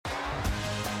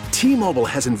T-Mobile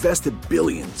has invested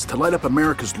billions to light up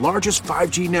America's largest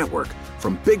 5G network,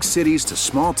 from big cities to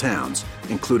small towns,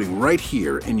 including right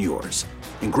here in yours.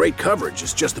 And great coverage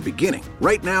is just the beginning.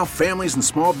 Right now, families and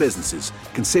small businesses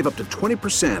can save up to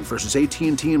 20% versus AT&T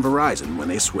and Verizon when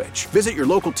they switch. Visit your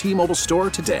local T-Mobile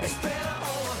store today.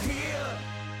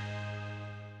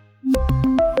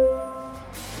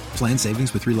 Plan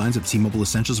savings with 3 lines of T-Mobile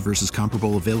Essentials versus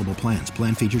comparable available plans.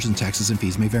 Plan features and taxes and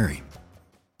fees may vary.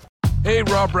 Hey,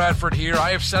 Rob Bradford here. I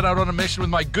have set out on a mission with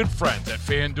my good friends at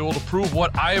FanDuel to prove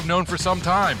what I have known for some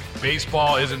time.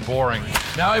 Baseball isn't boring.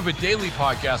 Now I have a daily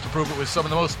podcast to prove it with some of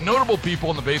the most notable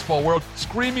people in the baseball world,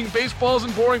 screaming baseball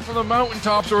isn't boring from the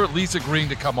mountaintops, or at least agreeing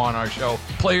to come on our show.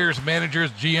 Players,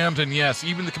 managers, GMs, and yes,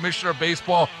 even the commissioner of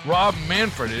baseball, Rob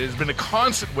Manfred. It has been a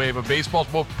constant wave of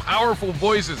baseball's most powerful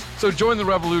voices. So join the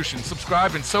revolution.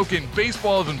 Subscribe and soak in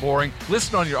Baseball Isn't Boring.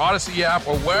 Listen on your Odyssey app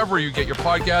or wherever you get your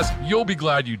podcast. You'll be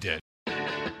glad you did.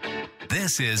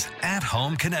 This is At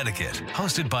Home Connecticut,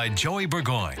 hosted by Joey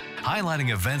Burgoyne,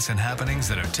 highlighting events and happenings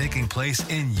that are taking place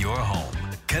in your home,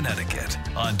 Connecticut,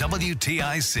 on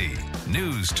WTIC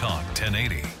News Talk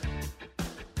 1080.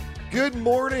 Good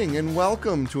morning and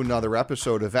welcome to another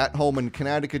episode of At Home in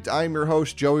Connecticut. I'm your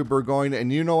host, Joey Burgoyne,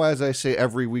 and you know, as I say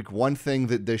every week, one thing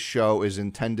that this show is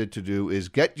intended to do is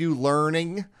get you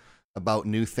learning about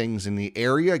new things in the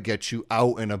area, get you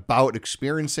out and about,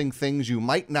 experiencing things you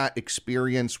might not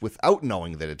experience without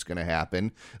knowing that it's going to happen.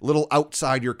 A little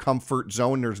outside your comfort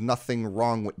zone. There's nothing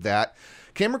wrong with that.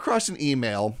 Came across an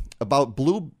email about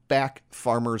Blueback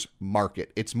Farmers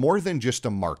Market. It's more than just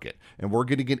a market, and we're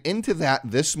going to get into that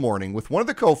this morning with one of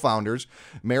the co-founders,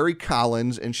 Mary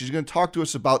Collins, and she's going to talk to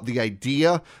us about the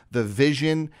idea, the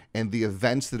vision, and the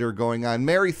events that are going on.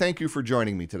 Mary, thank you for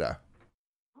joining me today.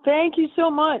 Thank you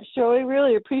so much, Joey.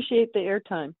 Really appreciate the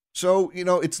airtime. So, you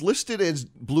know, it's listed as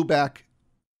Blueback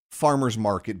Farmers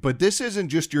Market, but this isn't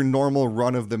just your normal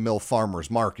run-of-the-mill farmers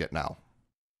market now.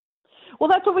 Well,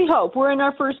 that's what we hope. We're in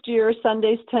our first year,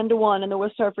 Sundays 10 to 1 in the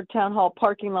West Hartford Town Hall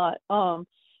parking lot.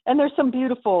 And there's some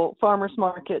beautiful farmers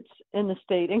markets in the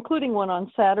state, including one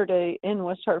on Saturday in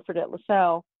West Hartford at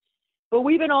LaSalle. But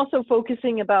we've been also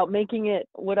focusing about making it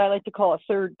what I like to call a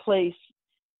third place,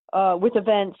 with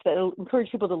events that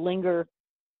encourage people to linger.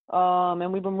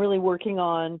 And we've been really working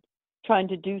on trying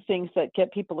to do things that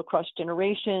get people across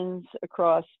generations,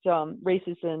 across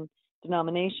races and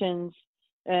denominations.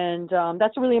 And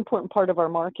that's a really important part of our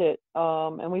market.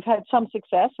 And we've had some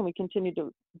success, and we continue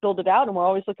to build it out, and we're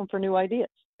always looking for new ideas.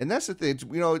 And that's the thing. It's,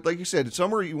 you know, like you said, it's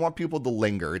somewhere you want people to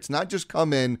linger. It's not just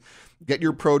come in, get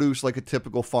your produce like a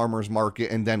typical farmer's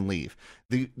market, and then leave.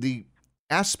 The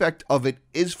aspect of it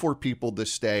is for people to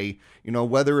stay, you know,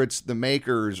 whether it's the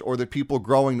makers or the people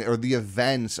growing or the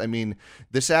events. I mean,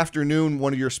 this afternoon,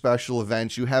 one of your special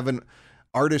events, you have an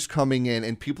artist coming in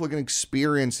and people are going to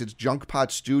experience it's Junk Pot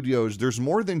Studios. There's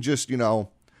more than just, you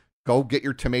know, go get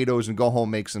your tomatoes and go home,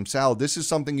 make some salad. This is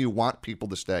something you want people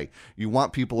to stay. You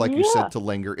want people, like you said, to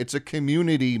linger. It's a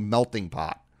community melting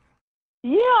pot.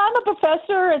 Yeah, I'm a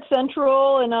professor at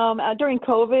Central, and during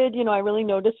COVID, you know, I really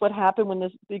noticed what happened when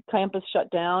this big campus shut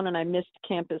down, and I missed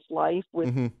campus life.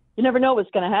 You never know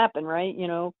what's going to happen, right? You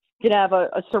know, you could have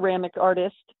a ceramic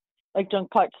artist like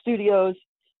Junk Pot Studios,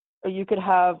 or you could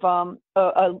have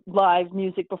a live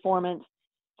music performance.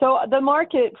 So the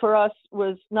market for us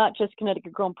was not just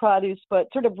Connecticut-grown produce, but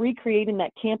sort of recreating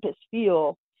that campus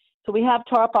feel. So we have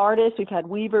top artists, we've had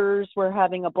weavers, we're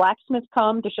having a blacksmith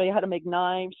come to show you how to make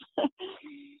knives.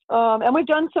 And we've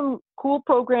done some cool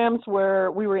programs where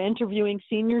we were interviewing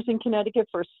seniors in Connecticut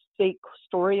for State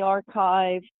Story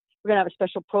Archive. We're going to have a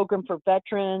special program for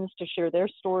veterans to share their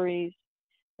stories.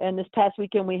 And this past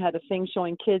weekend, we had a thing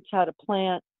showing kids how to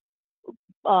plant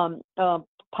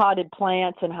potted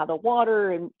plants and how to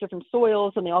water and different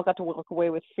soils, and they all got to walk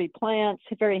away with free plants,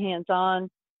 very hands-on.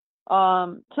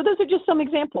 So those are just some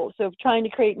examples of trying to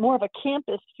create more of a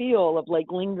campus feel of like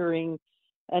lingering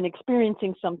and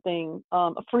experiencing something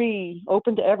free,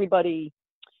 open to everybody.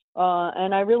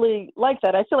 And I really like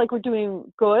that. I feel like we're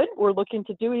doing good. We're looking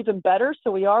to do even better.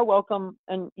 So we are welcome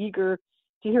and eager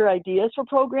to hear ideas for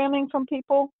programming from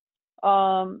people.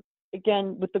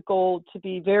 Again, with the goal to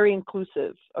be very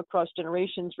inclusive across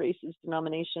generations, races,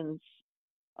 denominations,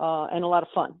 and a lot of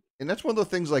fun. And that's one of the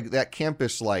things like that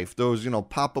campus life, those, you know,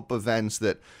 pop-up events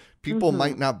that people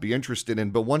might not be interested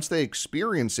in, but once they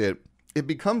experience it, it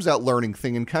becomes that learning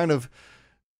thing and kind of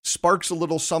sparks a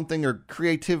little something or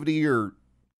creativity, or,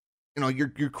 you know,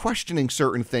 you're questioning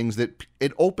certain things that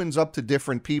it opens up to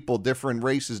different people, different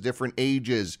races, different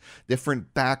ages,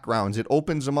 different backgrounds. It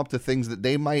opens them up to things that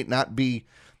they might not be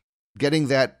getting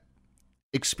that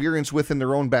experience with in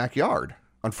their own backyard.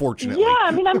 unfortunately. Yeah,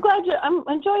 I mean, I'm glad I'm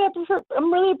enjoying it.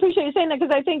 I'm really appreciate you saying that,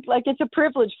 because I think like it's a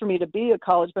privilege for me to be a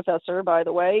college professor, by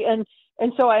the way, and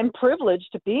so I'm privileged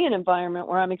to be in an environment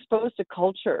where I'm exposed to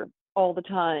culture all the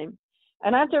time,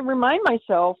 and I have to remind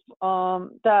myself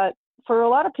that for a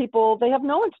lot of people, they have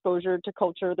no exposure to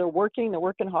culture. They're working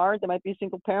hard. They might be a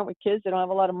single parent with kids. They don't have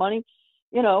a lot of money,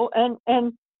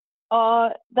 and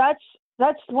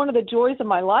that's one of the joys of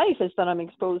my life, is that I'm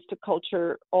exposed to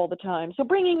culture all the time. So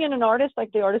bringing in an artist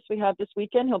like the artist we have this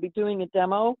weekend, he'll be doing a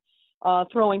demo,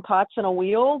 throwing pots in a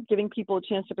wheel, giving people a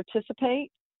chance to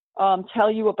participate, tell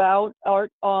you about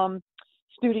art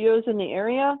studios in the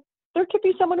area. There could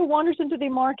be someone who wanders into the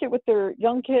market with their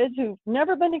young kids who've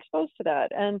never been exposed to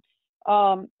that. And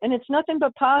it's nothing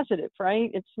but positive,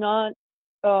 right? It's not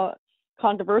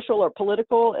controversial or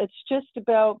political. It's just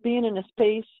about being in a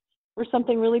space where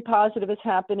something really positive is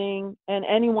happening and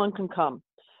anyone can come.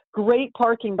 Great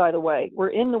parking, by the way.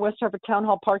 We're in the West Hartford Town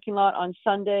Hall parking lot on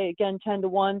Sunday, again, 10 to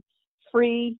 1,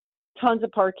 free, tons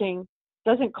of parking.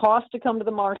 Doesn't cost to come to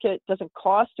the market, doesn't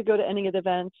cost to go to any of the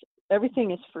events.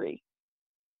 Everything is free.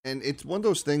 And it's one of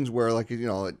those things where, like,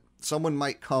 someone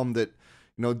might come that,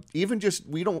 even just,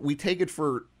 we take it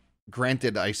for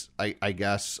granted, I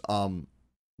guess,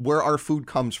 where our food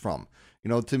comes from.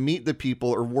 To meet the people,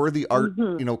 or where the art,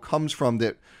 comes from,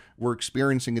 that we're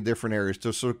experiencing in different areas.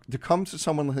 So to come to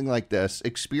something like this,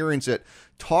 experience it,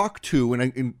 talk to,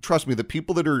 and trust me, the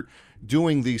people that are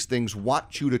doing these things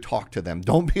want you to talk to them.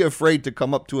 Don't be afraid to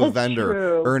come up to a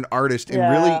vendor or an artist and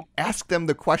really ask them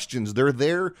the questions. They're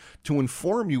there to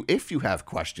inform you if you have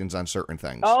questions on certain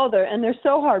things. Oh, they're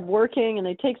so hardworking, and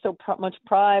they take so much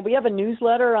pride. We have a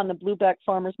newsletter on the Blueback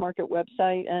Farmers Market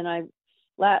website, and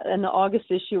in the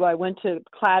August issue, I went to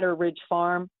Clatter Ridge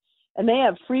Farm, and they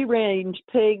have free-range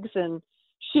pigs and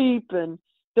sheep, and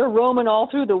they're roaming all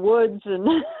through the woods. And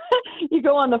you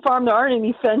go on the farm, there aren't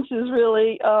any fences,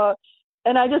 really.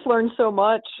 And I just learned so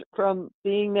much from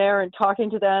being there and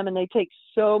talking to them, and they take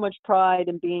so much pride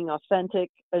in being authentic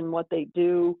in what they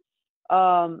do.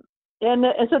 So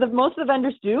most of the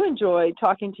vendors do enjoy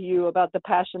talking to you about the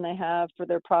passion they have for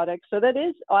their products. So that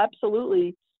is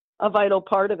absolutely a vital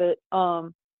part of it.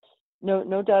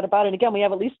 No doubt about it. Again, we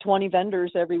have at least 20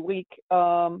 vendors every week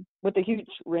with a huge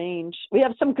range. We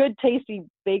have some good, tasty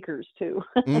bakers too.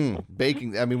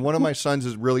 Baking. I mean, one of my sons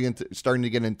is really starting to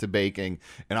get into baking,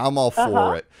 and I'm all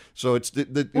for it. So it's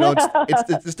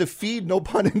it's to feed, no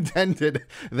pun intended,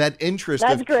 that interest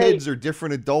of kids or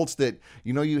different adults that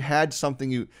you had something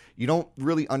you don't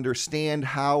really understand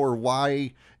how or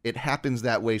why it happens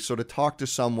that way. So to talk to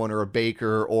someone, or a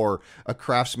baker or a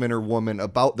craftsman or woman,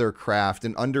 about their craft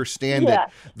and understand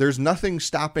that there's nothing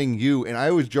stopping you. And I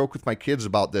always joke with my kids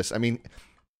about this. I mean,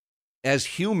 as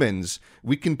humans,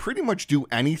 we can pretty much do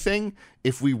anything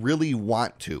if we really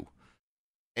want to.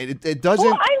 And it doesn't.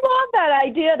 Well, I love that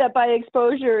idea that by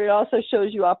exposure, it also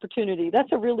shows you opportunity.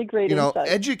 That's a really great insight.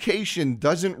 Education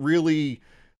doesn't really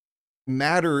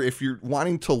matter if you're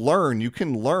wanting to learn. You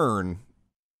can learn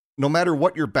no matter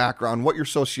what your background, what your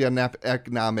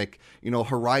socioeconomic,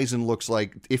 horizon looks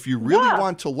like. If you really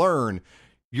want to learn,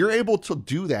 you're able to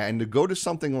do that, and to go to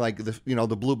something like the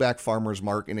Blueback Farmers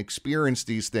Market and experience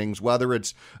these things, whether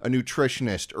it's a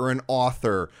nutritionist or an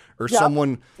author or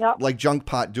someone like Junk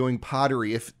Pot doing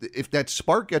pottery. If that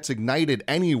spark gets ignited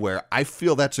anywhere, I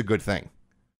feel that's a good thing.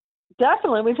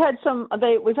 Definitely. We've had some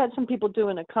people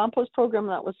doing a compost program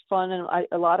that was fun, and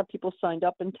a lot of people signed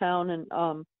up in town, and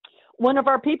one of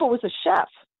our people was a chef.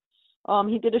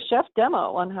 He did a chef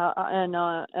demo on how,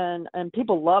 and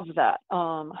people love that.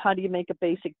 How do you make a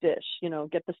basic dish?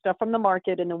 Get the stuff from the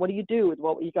market, and then what do you do with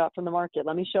what you got from the market?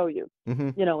 Let me show you.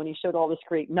 And he showed all this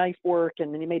great knife work,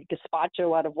 and then he made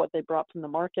gazpacho out of what they brought from the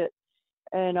market,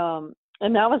 and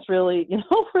that was really,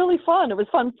 really fun. It was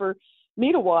fun for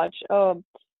me to watch.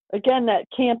 Again, that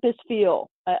campus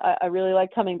feel. I really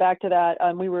like coming back to that.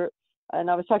 I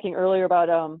was talking earlier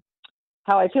about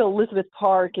how I feel Elizabeth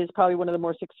Park is probably one of the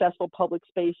more successful public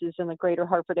spaces in the greater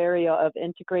Hartford area of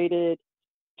integrated,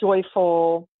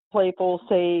 joyful, playful,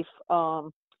 safe,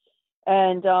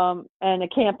 and a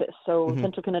campus. So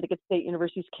Central Connecticut State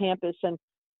University's campus. And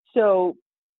so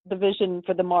the vision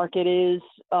for the market is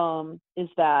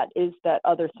that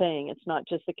other thing. It's not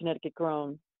just the Connecticut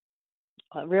grown.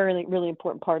 Really, really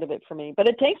important part of it for me. But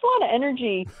it takes a lot of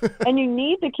energy, and you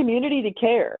need the community to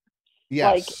care.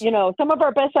 Yes. Like, some of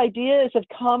our best ideas have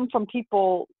come from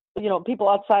people, people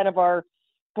outside of our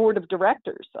board of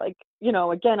directors. Like,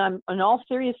 again, I'm, in all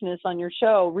seriousness on your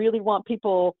show, really want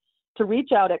people to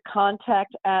reach out at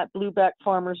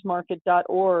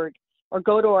contact@bluebackfarmersmarket.org, or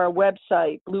go to our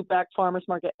website, Blueback Farmers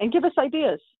Market, and give us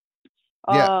ideas.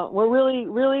 We're really,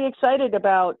 really excited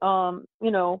about,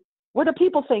 what do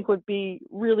people think would be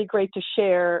really great to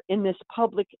share in this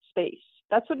public space?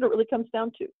 That's what it really comes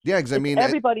down to. Yeah, because I mean,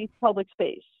 everybody's public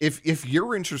space. If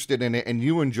you're interested in it and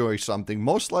you enjoy something,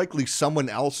 most likely someone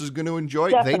else is going to enjoy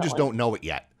it. Definitely. They just don't know it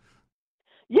yet.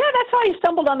 Yeah, that's how I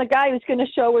stumbled on the guy who's going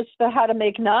to show us how to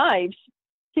make knives.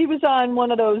 He was on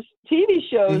one of those TV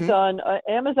shows on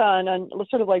Amazon, and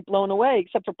sort of like blown away,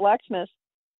 except for blacksmiths.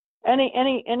 And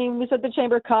he was at the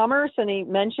Chamber of Commerce, and he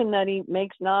mentioned that he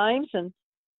makes knives, and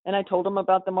I told him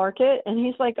about the market, and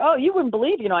he's like, "Oh, you wouldn't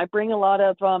believe, I bring a lot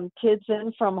of kids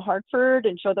in from Hartford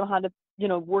and show them how to,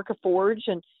 work a forge,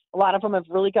 and a lot of them have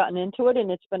really gotten into it,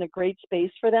 and it's been a great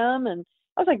space for them." And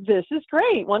I was like, "This is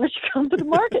great. Why don't you come to the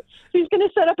market?" So he's going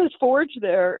to set up his forge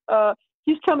there.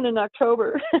 He's coming in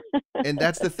October. And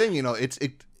that's the thing, it's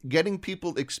getting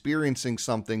people experiencing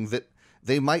something that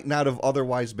they might not have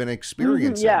otherwise been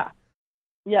experiencing.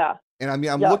 Yeah. And I mean,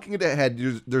 I'm looking ahead.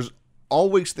 There's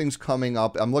always things coming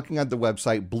up. I'm looking at the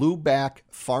website,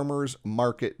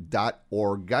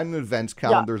 bluebackfarmersmarket.org. Got an events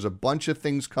calendar. There's a bunch of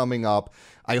things coming up.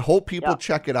 I hope people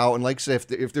check it out. And like I said,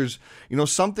 if there's,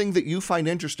 something that you find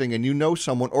interesting and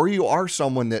someone, or you are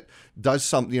someone that does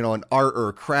something, an art or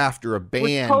a craft or a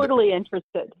band. We're totally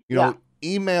interested.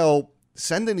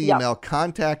 Send an email,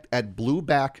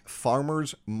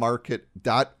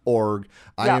 contact@bluebackfarmersmarket.org.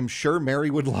 I am sure Mary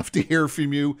would love to hear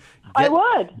from you. I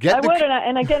would.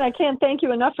 And again, I can't thank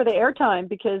you enough for the airtime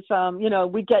because,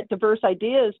 we get diverse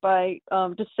ideas by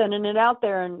just sending it out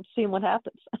there and seeing what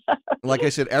happens. Like I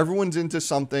said, everyone's into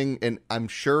something, and I'm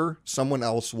sure someone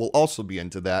else will also be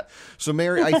into that. So,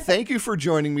 Mary, I thank you for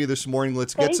joining me this morning.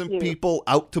 Let's get some people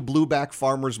out to Blueback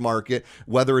Farmers Market,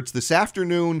 whether it's this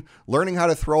afternoon, learning how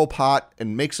to throw a pot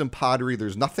and make some pottery.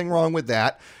 There's nothing wrong with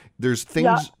that. There's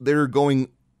things that are going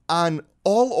on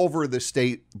all over the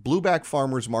state. Blueback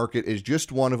Farmers Market is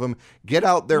just one of them. Get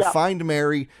out there, find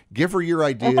Mary, give her your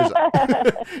ideas,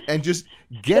 and just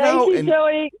get out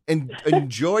and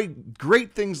enjoy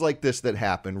great things like this that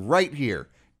happen right here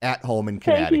at home in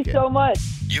Connecticut. Thank you so much.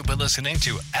 You've been listening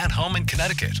to At Home in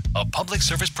Connecticut, a public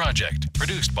service project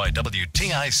produced by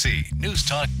WTIC News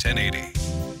Talk 1080.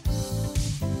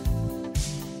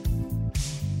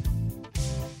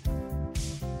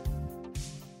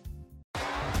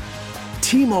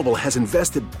 T-Mobile has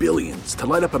invested billions to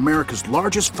light up America's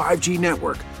largest 5G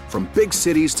network, from big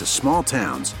cities to small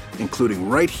towns, including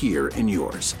right here in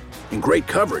yours. And great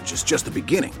coverage is just the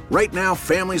beginning. Right now,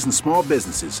 families and small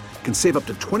businesses can save up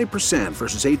to 20%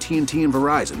 versus AT&T and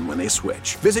Verizon when they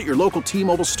switch. Visit your local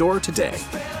T-Mobile store today.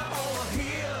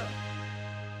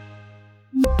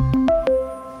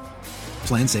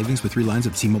 Plan savings with 3 lines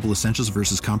of T-Mobile Essentials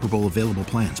versus comparable available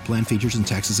plans. Plan features and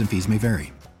taxes and fees may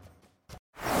vary.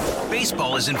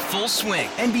 Baseball is in full swing.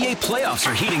 NBA playoffs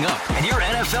are heating up, and your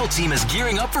NFL team is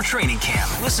gearing up for training camp.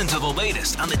 Listen to the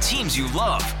latest on the teams you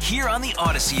love here on the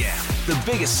Odyssey app. The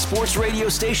biggest sports radio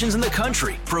stations in the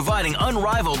country, providing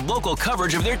unrivaled local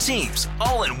coverage of their teams,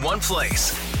 all in one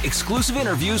place. Exclusive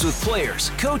interviews with players,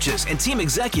 coaches, and team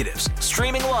executives,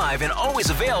 streaming live and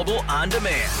always available on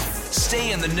demand.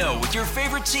 Stay in the know with your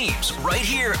favorite teams right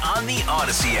here on the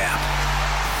Odyssey app.